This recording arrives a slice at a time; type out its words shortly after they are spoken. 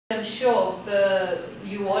I'm sure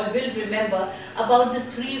you all will remember about the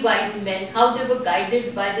three wise men, how they were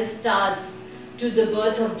guided by the stars to the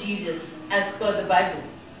birth of Jesus as per the Bible.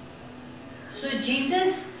 So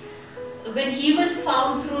Jesus, when he was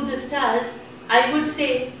found through the stars, I would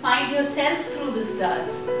say find yourself through the stars.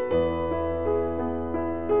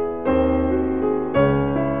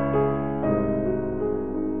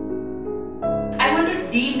 I want to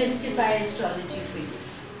demystify astrology for you,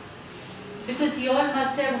 because you all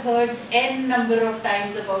must have heard n number of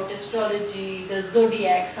times about astrology, the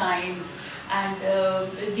zodiac signs, and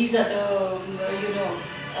these are the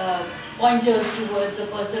pointers towards a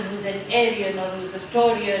person who's an Arian or who's a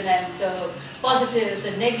Taurian, and positives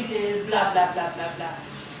and negatives, blah blah blah blah blah.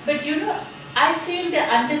 But I feel the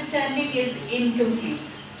understanding is incomplete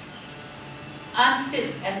until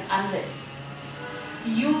and unless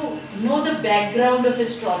you know the background of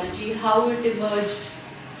astrology, how it emerged,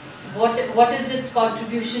 what is its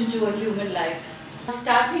contribution to a human life.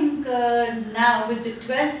 Starting now with the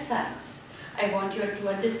 12 signs, I want you to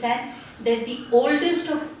understand that the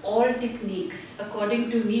oldest of all techniques,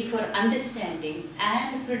 according to me, for understanding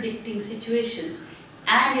and predicting situations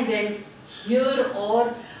and events here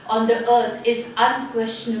or on the earth is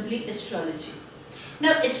unquestionably astrology.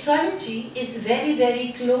 Now, astrology is very,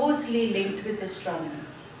 very closely linked with astronomy.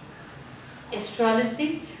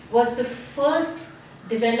 Astrology was the first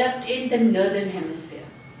developed in the northern hemisphere.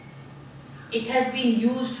 It has been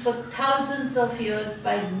used for thousands of years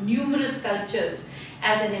by numerous cultures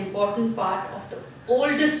as an important part of the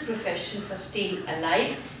oldest profession for staying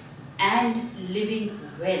alive and living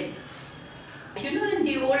well. In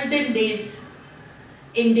the olden days,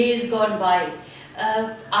 in days gone by,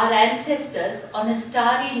 our ancestors, on a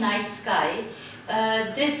starry night sky,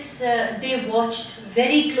 they watched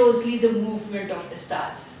very closely the movement of the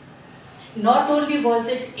stars. Not only was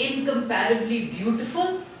it incomparably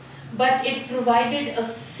beautiful, but it provided a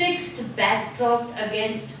fixed backdrop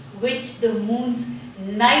against which the moon's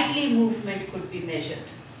nightly movement could be measured.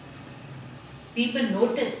 People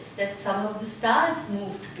noticed that some of the stars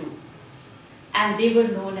moved too, and they were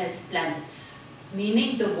known as planets,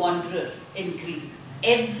 meaning the wanderer in Greek.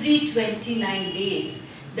 Every 29 days,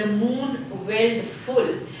 the moon welled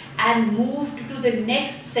full and moved to the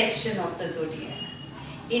next section of the zodiac.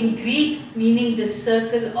 In Greek, meaning the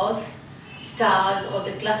circle of stars or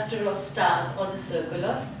the cluster of stars or the circle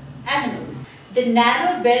of animals. The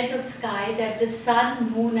narrow belt of sky that the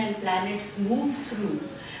sun, moon and planets move through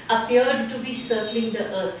appeared to be circling the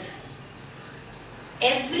earth.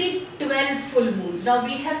 Every 12 full moons, now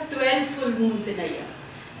we have 12 full moons in a year.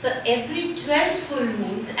 So every 12 full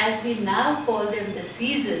moons, as we now call them the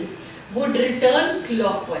seasons, would return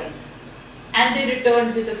clockwise, and they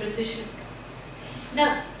returned with a precision.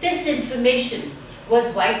 Now this information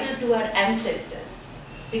was vital to our ancestors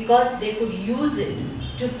because they could use it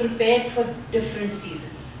to prepare for different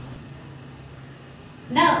seasons.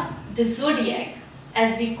 Now the zodiac,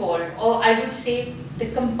 as we call, or I would say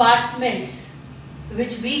the compartments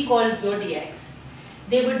which we call zodiacs,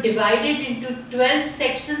 they were divided into 12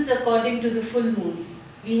 sections according to the full moons.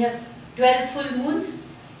 We have 12 full moons.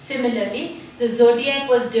 Similarly, the zodiac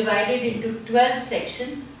was divided into 12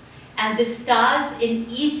 sections, and the stars in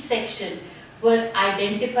each section were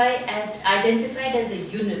identified as a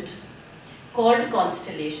unit called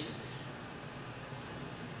constellations,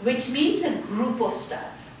 which means a group of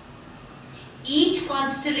stars. Each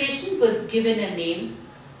constellation was given a name,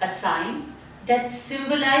 a sign, that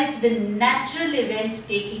symbolized the natural events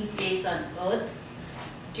taking place on earth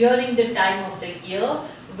during the time of the year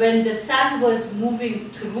when the sun was moving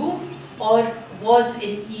through or was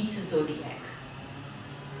in each zodiac.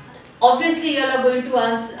 Obviously, you all are going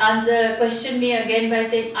to question me again by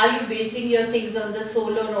saying, are you basing your things on the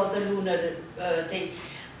solar or the lunar thing?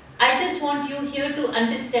 I just want you here to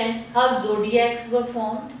understand how zodiacs were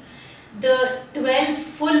formed. The 12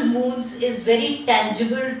 full moons is very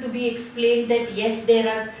tangible to be explained, that yes,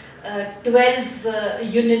 there are 12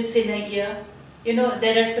 units in a year. There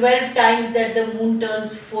are 12 times that the moon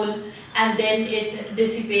turns full and then it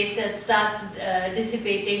dissipates and starts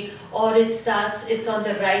dissipating, or it's on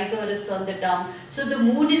the rise or it's on the down. So the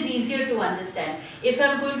moon is easier to understand. If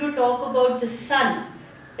I'm going to talk about the sun,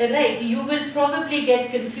 right, you will probably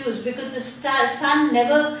get confused because the sun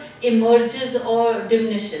never emerges or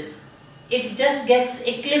diminishes. It just gets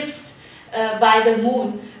eclipsed by the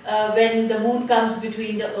moon when the moon comes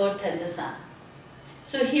between the earth and the sun.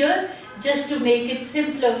 So here, just to make it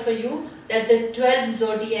simpler for you, that the 12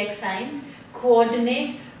 zodiac signs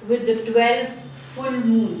coordinate with the 12 full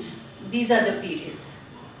moons. These are the periods.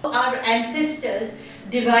 Our ancestors,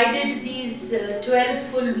 divided these 12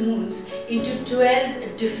 full moons into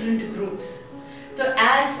 12 different groups. So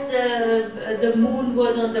as the moon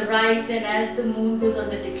was on the rise and as the moon was on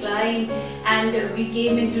the decline, and we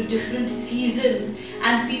came into different seasons,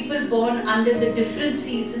 and people born under the different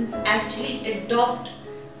seasons actually adopt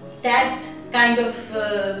that kind of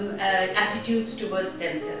attitudes towards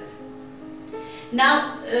themselves.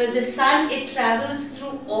 Now the sun, it travels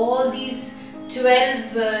through all these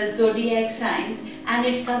 12 zodiac signs, and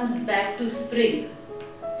it comes back to spring.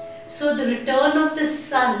 So the return of the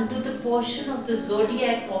sun to the portion of the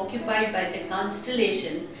zodiac occupied by the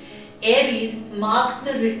constellation Aries marked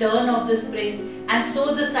the return of the spring, and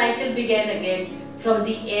so the cycle began again from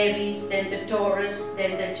the Aries, then the Taurus,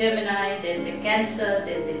 then the Gemini, then the Cancer,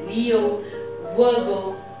 then the Leo,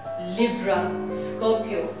 Virgo, Libra,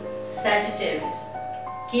 Scorpio, Sagittarius,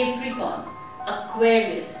 Capricorn,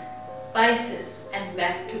 Aquarius, Pisces, and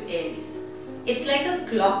back to Aries. It's like a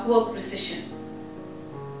clockwork precision.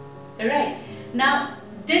 Alright, now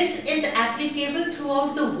this is applicable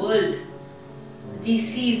throughout the world.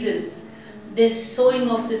 These seasons, this sowing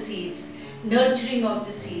of the seeds, nurturing of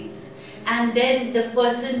the seeds, and then the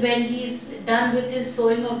person, when he's done with his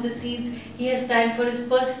sowing of the seeds, he has time for his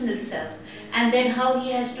personal self, and then how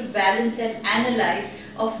he has to balance and analyze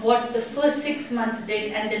of what the first 6 months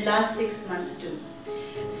did and the last 6 months do.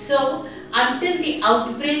 So until the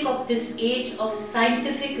outbreak of this age of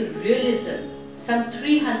scientific realism some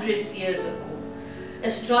 300 years ago,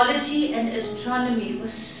 astrology and astronomy were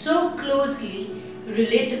so closely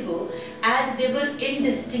relatable as they were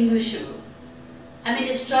indistinguishable. I mean,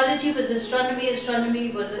 astrology was astronomy,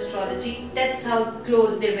 astronomy was astrology. That's how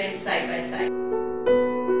close they went side by side.